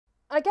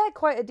I get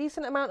quite a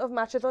decent amount of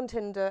matches on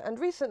Tinder, and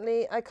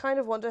recently I kind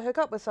of want to hook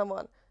up with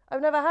someone.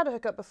 I've never had a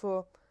hookup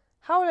before.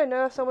 How would I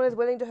know if someone is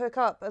willing to hook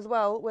up as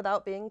well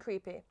without being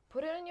creepy?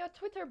 Put it in your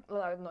Twitter,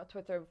 not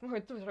Twitter,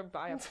 Twitter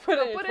bio. Put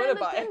it in No, your put it Twitter in the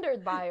bio. Tinder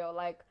bio.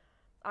 Like,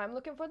 I'm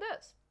looking for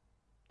this.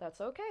 That's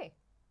okay.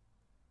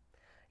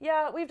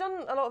 Yeah, we've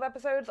done a lot of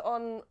episodes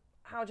on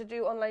how to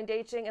do online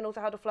dating and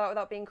also how to flirt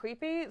without being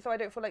creepy, so I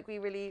don't feel like we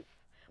really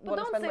But want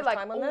to don't spend say much like,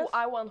 time on oh, this.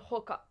 I want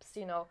hookups,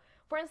 you know.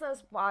 For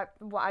instance, what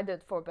I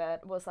did for a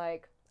bit was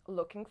like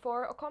looking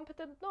for a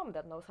competent dom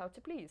that knows how to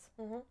please.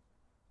 Mm-hmm.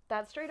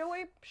 That straight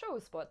away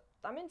shows what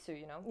I'm into,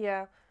 you know.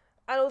 Yeah.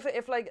 And also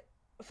if like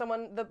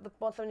someone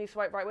you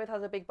swipe right with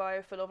has a big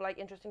bio full of like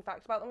interesting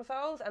facts about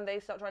themselves and they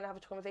start trying to have a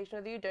conversation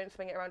with you, don't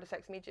swing it around to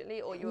sex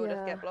immediately or you will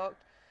just get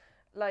blocked.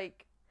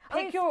 Like,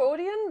 pick your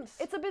audience.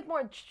 It's a bit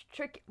more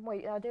tricky.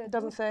 Wait, It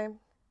doesn't say.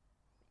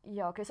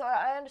 Yeah, okay, so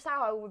I understand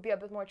how it would be a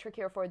bit more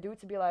trickier for a dude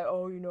to be like,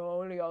 oh, you know,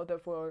 only out there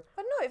for...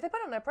 But no, if they put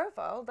it on their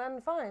profile,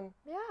 then fine.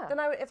 Yeah. Then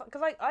because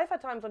like, I've had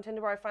times on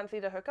Tinder where I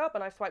fancied a hookup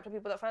and I swiped on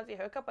people that fancy a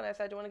hookup and I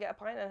said, do you want to get a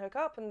pint and hook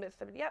up? And they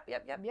said, yep,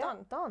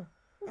 done.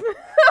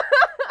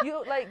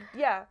 You, like,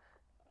 yeah,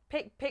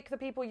 pick the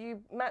people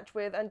you match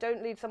with and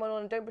don't lead someone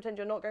on and don't pretend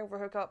you're not going for a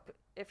hookup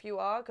if you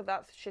are, because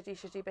that's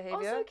shitty behaviour.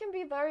 Also, it can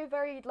be very,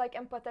 very, like,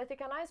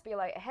 empathetic and nice. Be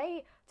like,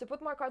 hey, to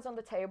put more cards on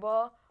the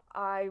table,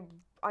 I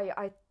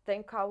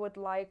think I would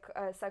like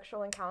a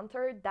sexual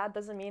encounter. That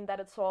doesn't mean that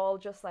it's all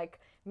just like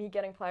me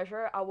getting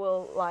pleasure. I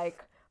will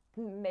like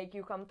make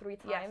you come 3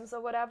 times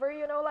or whatever,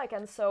 you know, like,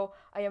 and so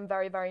I am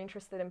very, very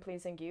interested in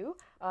pleasing you.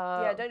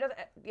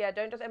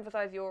 Don't just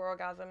emphasize your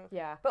orgasm.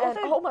 Yeah, but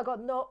also, oh my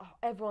god, no,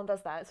 everyone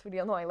does that. It's really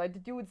annoying. Like the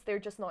dudes, they're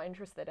just not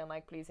interested in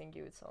like pleasing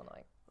you. It's so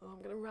annoying. Oh,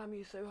 I'm gonna ram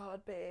you so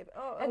hard, babe.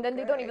 Oh, and then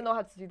they don't even know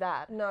how to do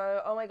that.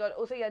 No, oh my god.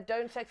 Also, yeah,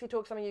 don't sexy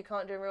talk something you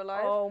can't do in real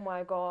life. Oh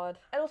my god.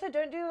 And also,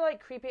 don't do like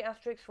creepy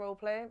asterisk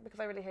roleplay because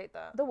I really hate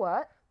that. The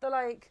what? The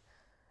like,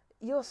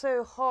 you're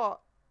so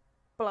hot,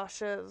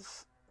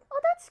 blushes. Oh,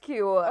 that's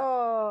cute.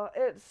 Oh,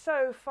 it's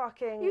so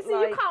fucking. You see,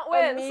 like, you can't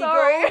win. amigo.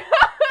 Sorry.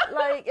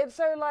 Like, it's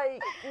so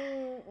like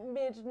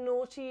mid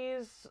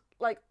noughties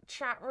like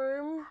chat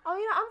room. Oh,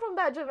 you know, I'm from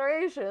that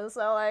generation,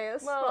 so like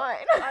it's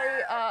fine.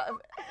 I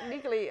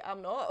legally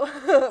I'm not.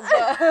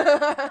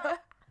 But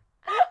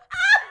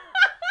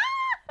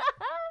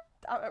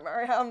damn it,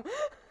 Mariam.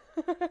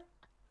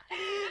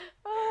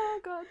 Oh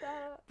god,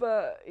 that.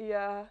 But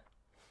yeah.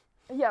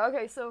 Yeah.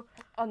 Okay. So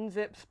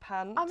unzips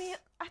pants. I mean,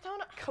 I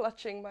don't.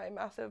 Clutching my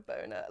massive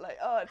boner, like,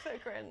 oh, it's so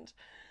cringe.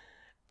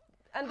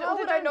 And how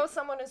would I know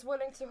someone is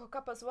willing to hook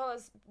up as well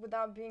as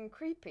without being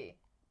creepy?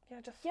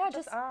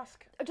 Just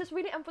ask. Just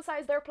really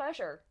emphasize their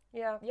pleasure.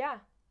 Yeah. Yeah.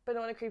 But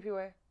not in a creepy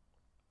way.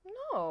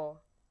 No.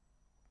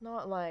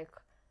 Not like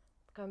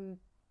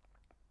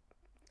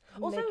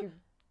also, make you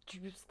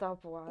juiced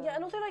up. Yeah,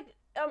 and also like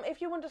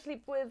if you want to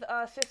sleep with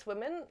cis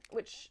women,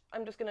 which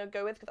I'm just gonna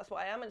go with because that's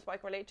what I am and it's what I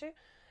can relate to.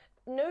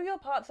 Know your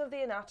parts of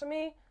the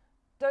anatomy.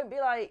 Don't be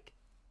like,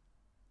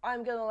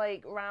 I'm gonna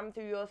like ram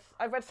through your.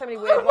 I've read so many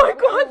weird ones. I'm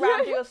gonna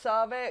ram through your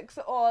cervix,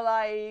 or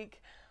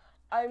like,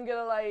 I'm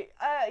gonna like,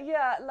 I'm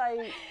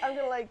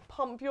gonna like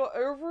pump your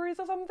ovaries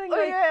or something. Oh,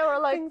 like, yeah, or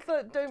like things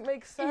that don't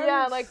make sense.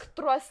 Yeah, like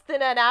thrust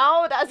in and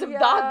out as if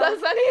that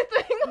does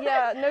anything.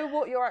 Yeah, know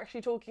what you're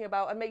actually talking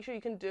about and make sure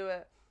you can do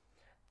it.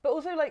 But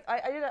also, like,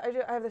 I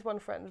have this one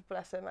friend,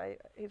 bless him,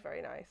 he's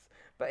very nice,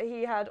 but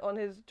he had on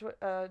his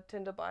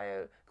Tinder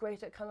bio,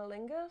 great at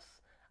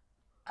cunnilingus,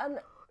 and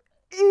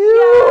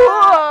ew!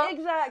 Yeah,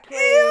 exactly.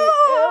 Ew!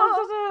 It was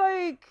just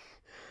like,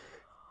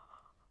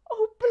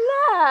 oh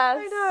bless.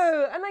 I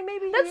know, and like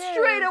maybe that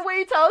straight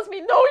away tells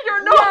me no,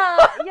 you're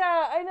not.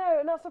 Yeah, I know,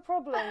 and that's the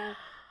problem.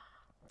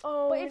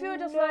 Oh, but if you were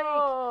just like,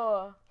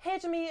 here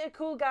to meet a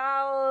cool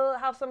gal,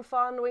 have some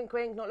fun, wink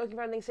wink, not looking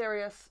for anything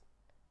serious.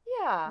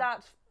 Yeah.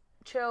 That's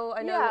chill.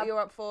 I know what you're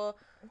up for.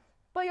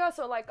 But you're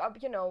also like,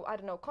 you know, I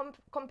don't know,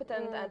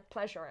 competent and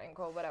pleasuring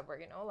or whatever,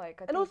 you know,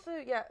 like. Also,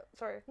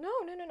 sorry. No.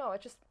 I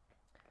just.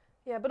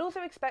 Yeah, but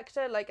also expect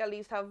to like at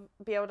least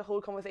be able to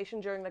hold conversation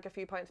during like a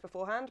few pints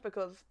beforehand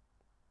because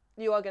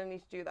you are going to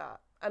need to do that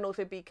and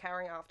also be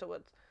caring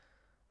afterwards.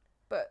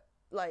 But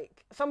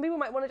like some people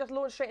might want to just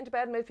launch straight into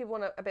bed. Most people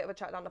want a bit of a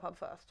chat down the pub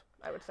first,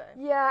 I would say.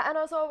 Yeah, and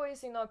as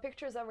always, you know,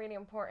 pictures are really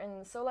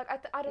important. So like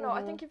I don't know.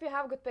 I think if you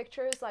have good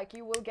pictures, like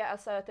you will get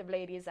assertive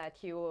ladies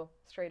at you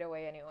straight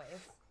away,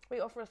 anyways. We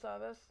offer a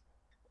service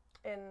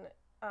in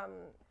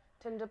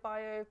Tinder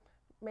bio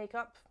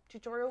makeup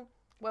tutorial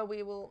where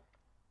we will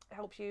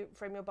help you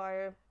frame your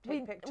bio,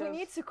 take pictures. We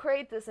need to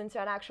create this into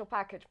an actual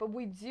package, but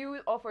we do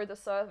offer the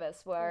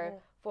service where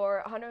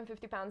for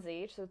 £150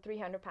 each, so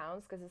 £300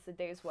 because it's a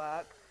day's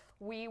work,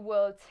 we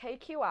will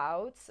take you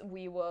out,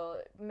 we will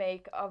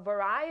make a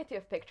variety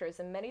of pictures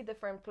in many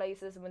different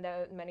places, with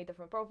many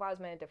different profiles,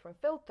 many different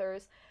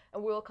filters,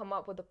 and we will come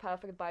up with the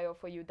perfect bio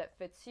for you that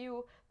fits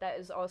you, that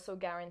is also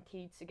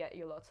guaranteed to get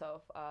you lots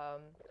of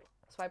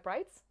swipe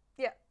rights?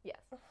 Yeah. Yes.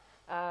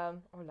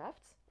 Or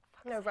lefts?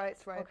 No, right.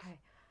 Okay.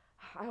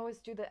 I always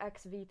do the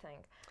XV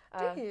thing.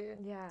 Do you?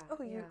 Yeah.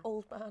 Oh, you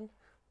old man.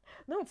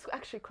 No, it's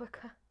actually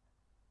quicker.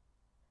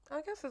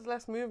 I guess there's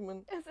less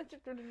movement. Is it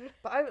just-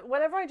 But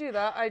whenever I do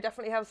that, I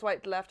definitely have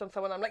swiped left on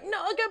someone. I'm like,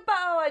 no,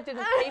 goodbye. I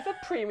didn't pay for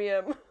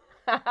premium.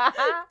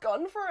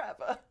 Gone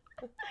forever.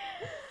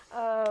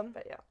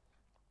 But yeah.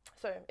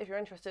 So if you're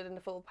interested in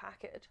the full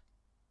package.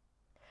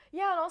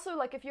 Yeah, and also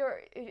like if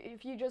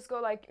you just go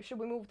like, should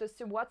we move this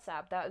to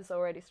WhatsApp? That is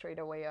already straight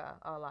away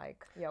a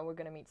like, yeah, we're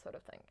gonna meet sort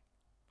of thing.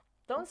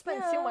 Don't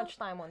spend too much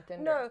time on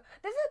Tinder. No,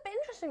 this is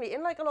interestingly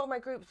in like a lot of my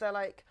groups. They're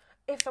like,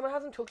 if someone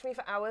hasn't talked to me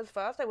for hours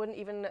first, I wouldn't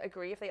even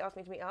agree if they asked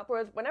me to meet up.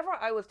 Whereas whenever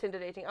I was Tinder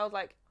dating, I was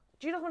like,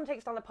 do you just want to take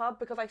us down the pub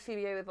because I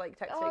CBA with like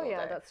texting all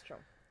yeah, day? that's true.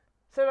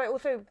 So I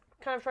also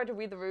kind of tried to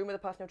read the room with the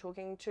person you're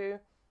talking to.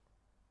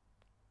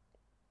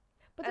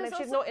 But And if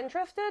she's not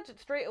interested,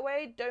 straight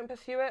away, don't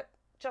pursue it.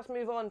 Just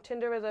move on.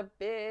 Tinder is a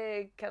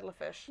big kettle of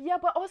fish. Yeah,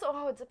 but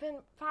also, it's been,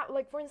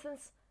 like, for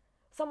instance,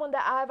 someone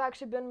that I've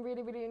actually been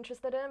really, really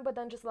interested in, but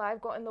then just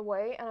life got in the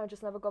way, and I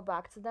just never got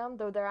back to them,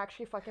 though they're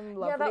actually fucking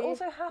lovely. Yeah, that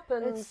also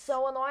happens. It's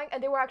so annoying,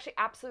 and they were actually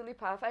absolutely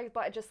perfect,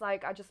 but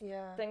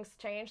Yeah. things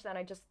changed, and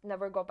I just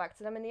never got back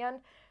to them in the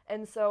end,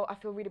 and so I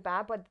feel really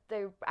bad, but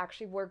they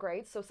actually were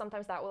great, so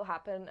sometimes that will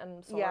happen,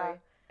 and sorry.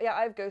 Yeah,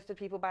 I've ghosted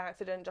people by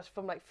accident just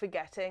from, like,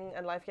 forgetting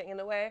and life getting in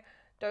the way.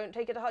 Don't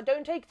take it to heart.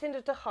 Don't take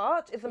Tinder to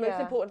heart is the most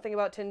important thing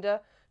about Tinder.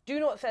 Do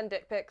not send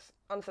dick pics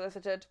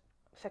unsolicited.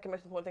 Second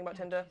most important thing about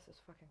Tinder.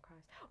 Jesus fucking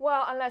Christ.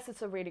 Well, unless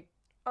it's a really...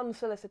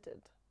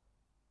 Unsolicited.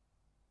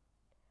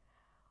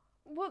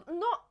 Well,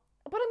 not...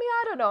 But I mean,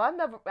 I don't know. I've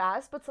never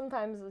asked, but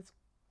sometimes it's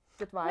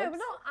good vibes. No, but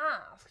not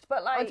asked.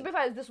 But, like... And to be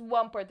fair, it's this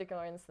one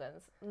particular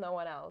instance. No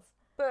one else.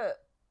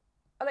 But...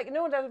 Like,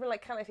 no one's ever been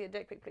like, can I see a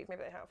dick pic, please?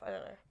 Maybe they have. I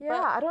don't know.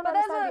 Yeah, I don't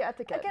understand the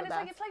etiquette Again,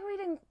 with it's like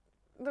reading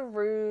the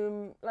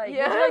room. Like,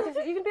 Yeah. would you, like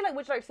to see, you can be like,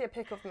 would you like to see a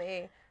pic of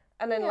me?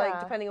 And then, like, Yeah.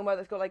 depending on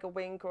whether it's got, like, a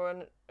wink or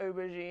an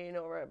aubergine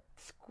or a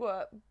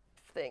squirt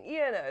thing,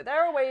 you know,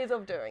 there are ways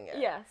of doing it.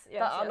 Yes,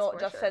 that are not for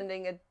just sure.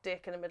 sending a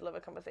dick in the middle of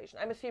a conversation.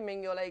 I'm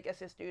assuming you're, like, a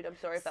cis dude. I'm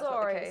sorry if that's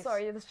not the case.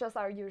 Sorry, it's just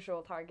our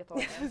usual target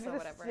audience or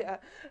whatever. Yeah.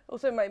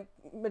 Also, my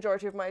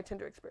majority of my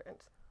Tinder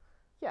experience.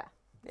 Yeah.